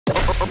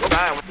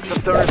Alright, what's up,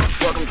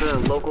 stoners? Welcome to the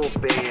local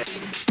band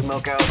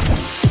Smokeout.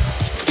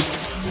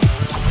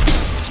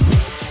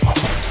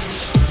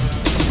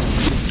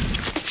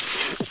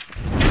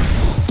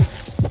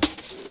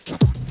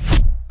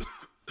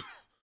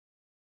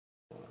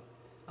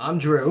 I'm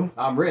Drew.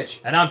 I'm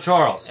Rich. And I'm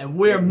Charles. And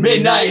we're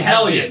Midnight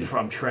Hellion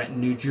from Trenton,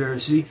 New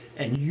Jersey.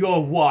 And you're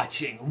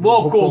watching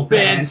Local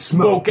Band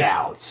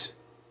Smokeout.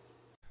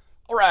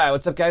 Alright,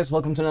 what's up guys?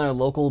 Welcome to another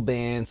Local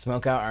Band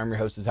Smokeout. I'm your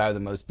host, is Higher the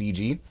Most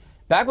BG.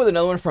 Back with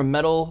another one from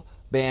metal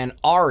band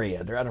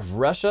Aria. They're out of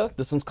Russia.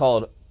 This one's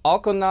called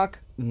Oskолок,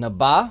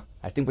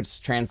 I think,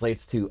 which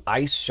translates to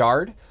Ice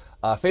Shard.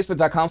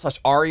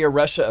 Facebook.com/Aria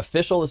Russia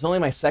official. This is only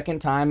my second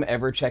time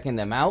ever checking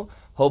them out.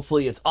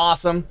 Hopefully it's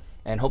awesome.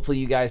 And hopefully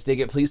you guys dig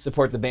it. Please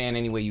support the band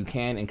any way you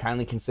can and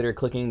kindly consider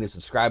clicking the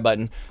subscribe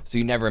button so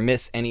you never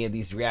miss any of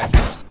these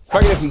reactions.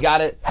 Starting if you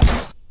got it,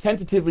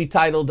 tentatively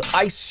titled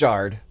Ice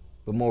Shard,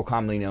 but more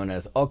commonly known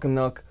as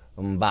Oskолок.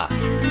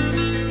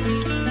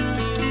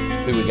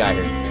 See what we got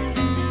here.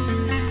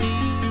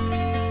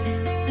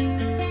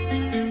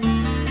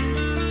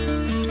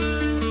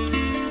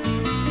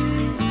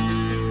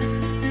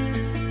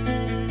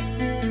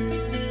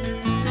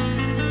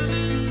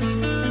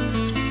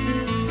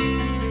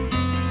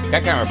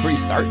 Got kind of a pretty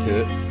start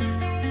to it.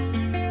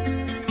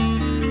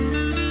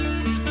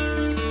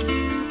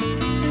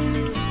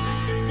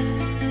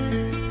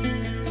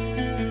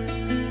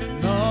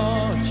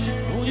 Ночь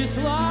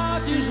унесла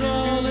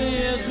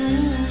тяжелые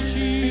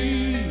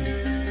тучи,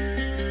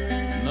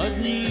 но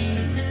дни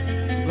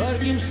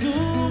горьким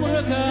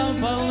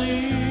сумраком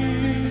полны.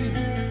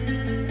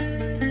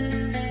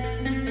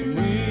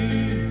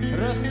 Мы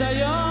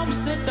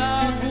расстаемся,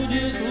 так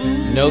будет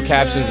лучше. No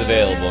captions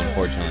available,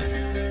 unfortunately.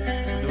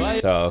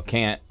 So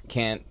can't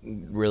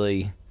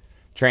really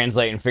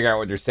translate and figure out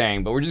what they're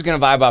saying, but we're just gonna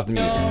vibe off the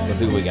music. Let's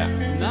see what we got.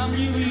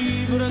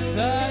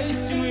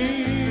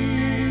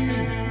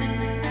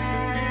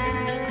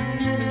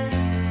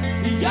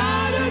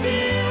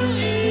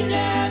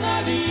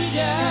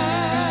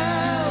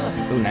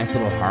 Ooh, nice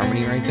little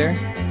harmony right there.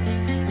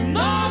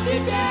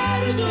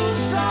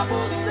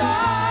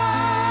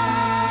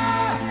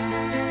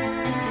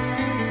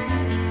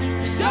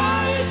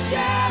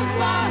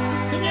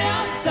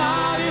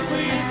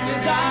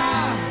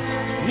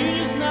 И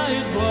не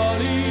знает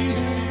боли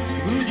в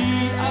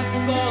груди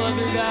осколок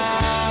льда.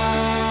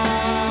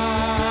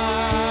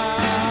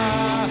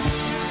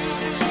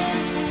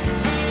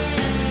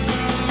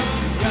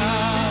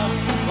 Я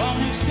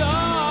помню все, о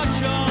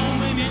чем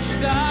мы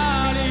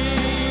мечтали,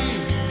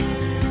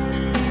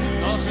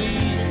 но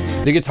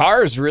жизнь... The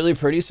guitar is really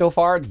pretty so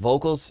far. The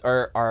vocals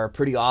are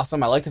pretty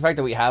awesome. I like the fact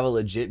that we have a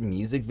legit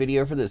music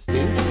video for this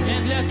too.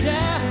 Не для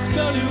тех,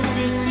 кто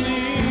любит сны.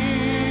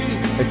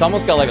 It's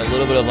almost got like a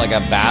little bit of like a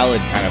ballad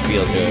kind of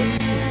feel to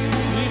it.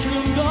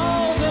 Слишком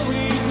долго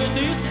выход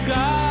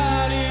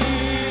искали,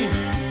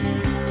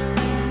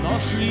 но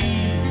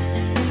шли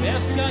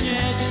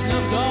бесконечно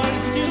вдоль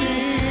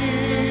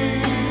стены.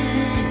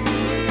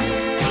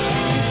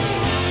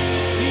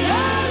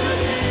 Я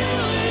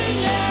любил и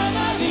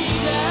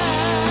ненавидел,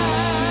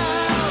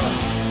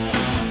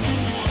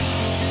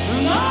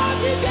 но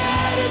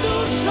теперь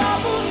душа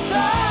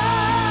пуста.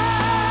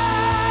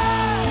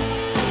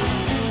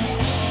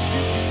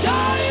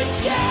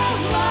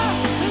 Исчезла,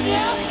 не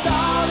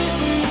оставив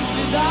и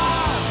следа,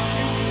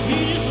 и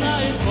не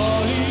знает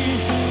боли, в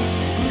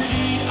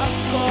груди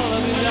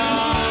осколок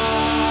льда.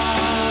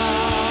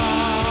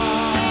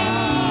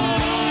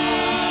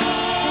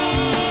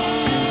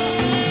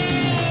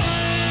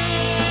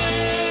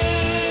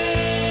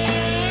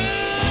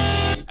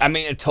 I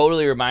mean, it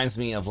totally reminds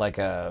me of like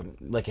an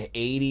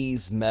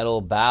 80s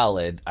metal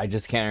ballad. I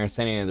just can't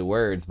understand any of the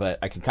words, but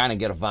I can kind of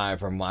get a vibe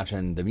from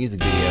watching the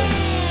music video.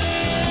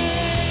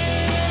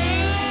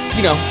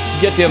 You know,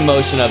 get the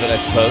emotion of it, I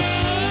suppose.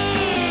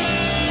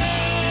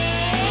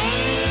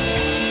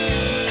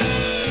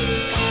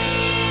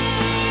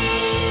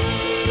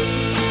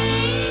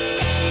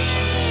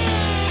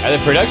 And the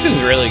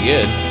production's really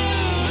good.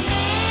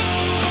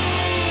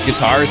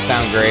 Guitars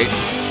sound great.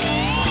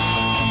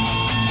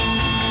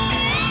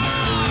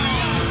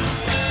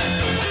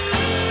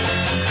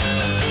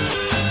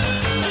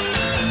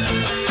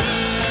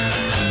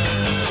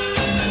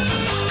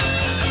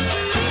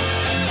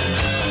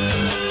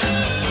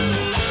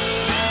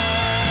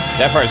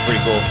 That part's pretty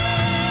cool.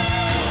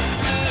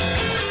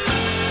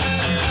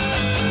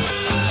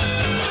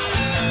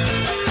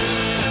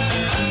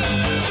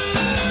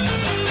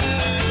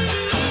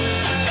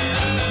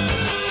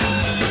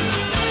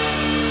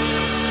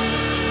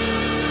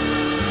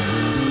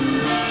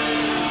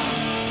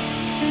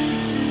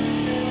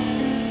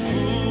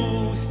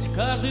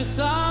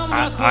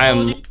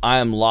 I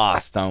am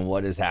lost on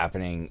what is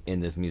happening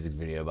in this music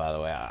video, by the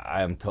way.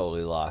 I am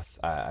totally lost.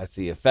 I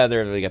see a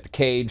feather, we got the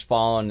cage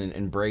falling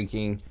and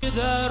breaking.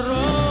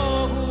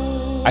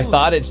 I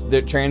thought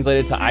it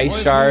translated to Ice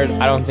Shard.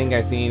 I don't think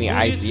I see any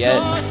ice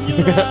yet.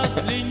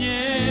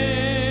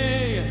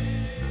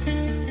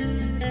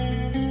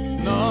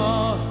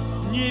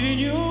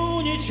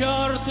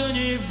 черта,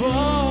 ни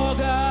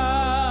бога.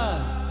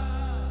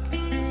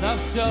 за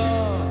все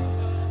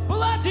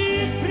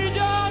платить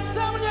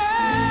придется мне.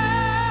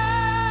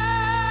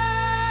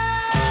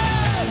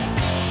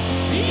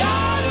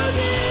 Я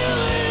любил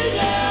и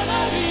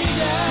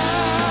ненавидел,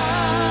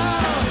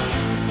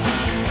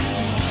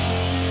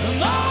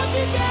 но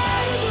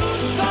теперь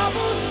душа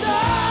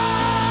пуста.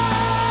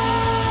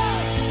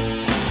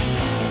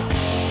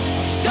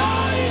 Все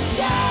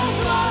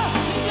исчезло,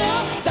 не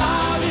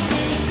оставит и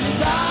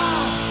следа,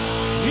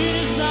 и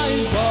не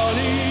знает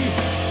боли,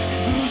 в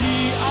груди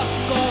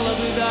осколок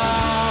льда.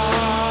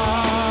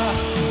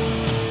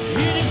 И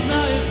не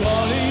знает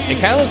боли. It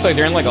kind of looks like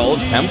they're in like an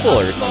old temple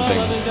or something.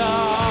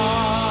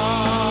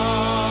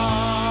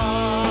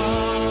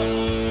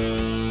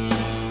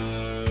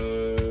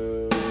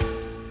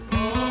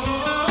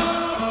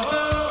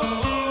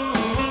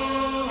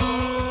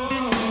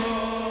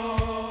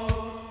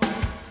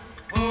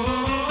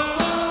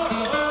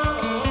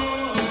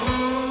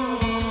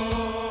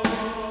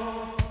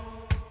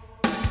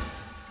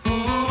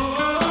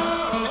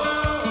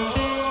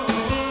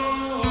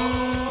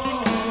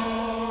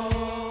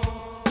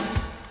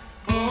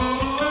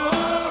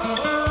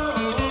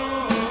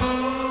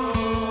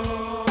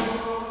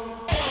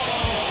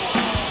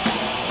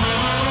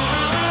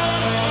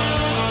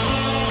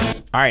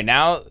 All right,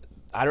 now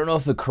I don't know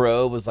if the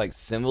crow was like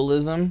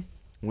symbolism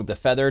with the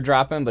feather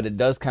dropping, but it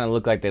does kind of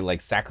look like they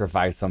like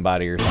sacrificed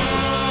somebody or something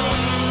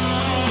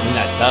in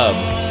that tub.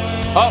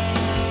 Oh,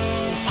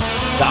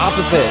 the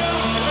opposite.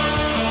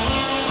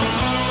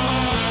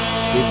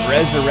 They've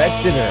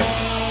resurrected her.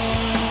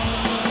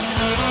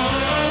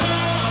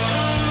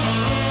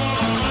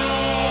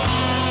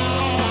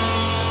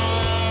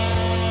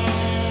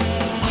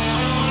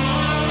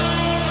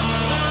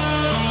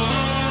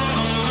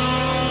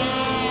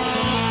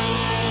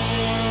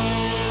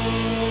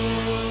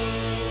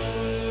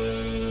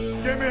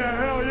 Give me a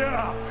hell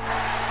yeah!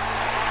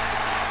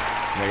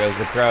 There goes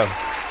the crow.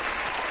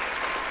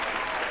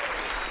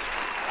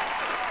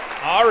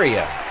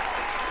 Aria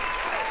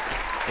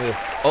with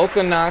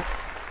Okonak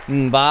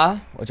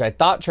Mba, which I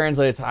thought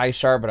translated to ice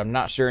sharp, but I'm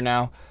not sure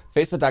now.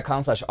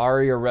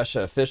 Facebook.com/Aria Russia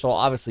official.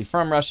 Obviously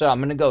from Russia.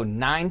 I'm gonna go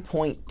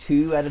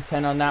 9.2 out of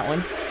 10 on that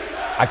one.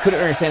 I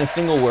couldn't understand a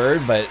single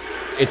word, but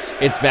it's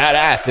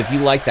badass. If you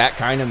like that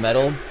kind of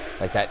metal,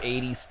 like that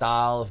 80s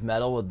style of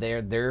metal,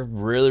 they're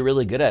really,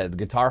 really good at it. The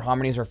guitar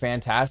harmonies are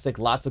fantastic.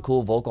 Lots of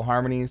cool vocal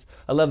harmonies.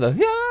 I love the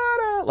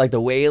like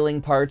the wailing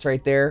parts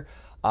right there.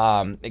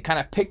 It kind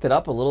of picked it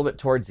up a little bit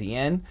towards the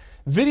end.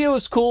 Video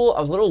is cool.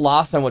 I was a little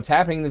lost on what's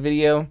happening in the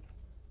video,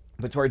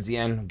 but towards the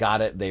end,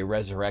 got it. They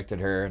resurrected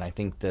her, and I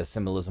think the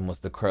symbolism was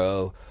the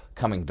crow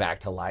coming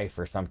back to life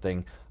or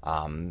something.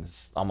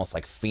 It's almost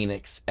like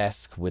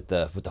Phoenix-esque with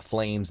the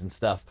flames and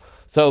stuff.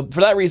 So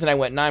for that reason, I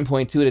went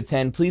 9.2 out of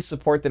 10. Please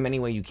support them any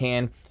way you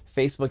can.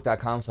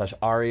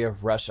 Facebook.com/Aria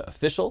Russia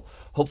official.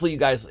 Hopefully you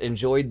guys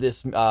enjoyed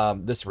this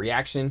this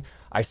reaction.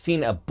 I've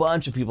seen a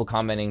bunch of people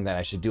commenting that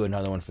I should do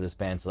another one for this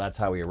band, so that's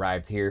how we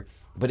arrived here.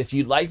 But if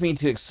you'd like me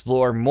to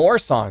explore more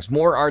songs,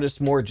 more artists,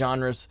 more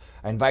genres,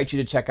 I invite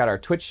you to check out our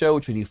Twitch show,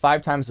 which we do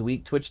 5 times a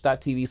week,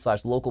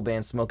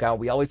 twitch.tv/localbandsmokeout.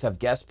 We always have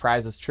guest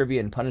prizes,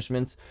 trivia, and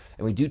punishments,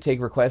 and we do take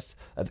requests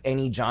of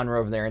any genre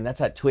over there, and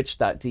that's at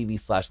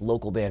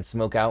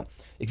twitch.tv/localbandsmokeout.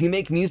 If you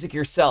make music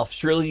yourself,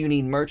 surely you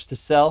need merch to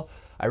sell.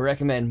 I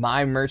recommend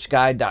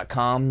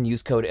mymerchguide.com.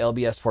 Use code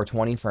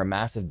LBS420 for a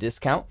massive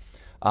discount.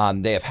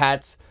 They have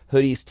hats,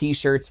 hoodies,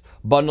 t-shirts,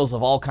 bundles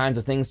of all kinds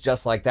of things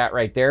just like that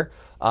right there.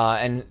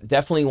 And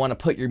definitely want to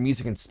put your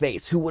music in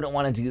space. Who wouldn't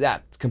want to do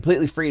that? It's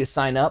completely free to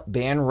sign up,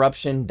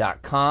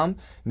 bandruption.com.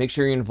 Make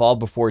sure you're involved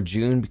before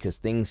June because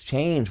things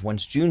change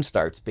once June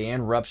starts,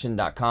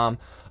 bandruption.com.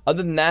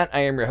 Other than that,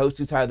 I am your host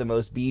who's higher the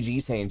most, BG,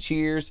 saying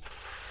cheers,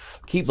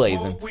 keep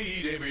blazing,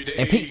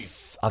 and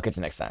peace. I'll catch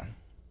you next time.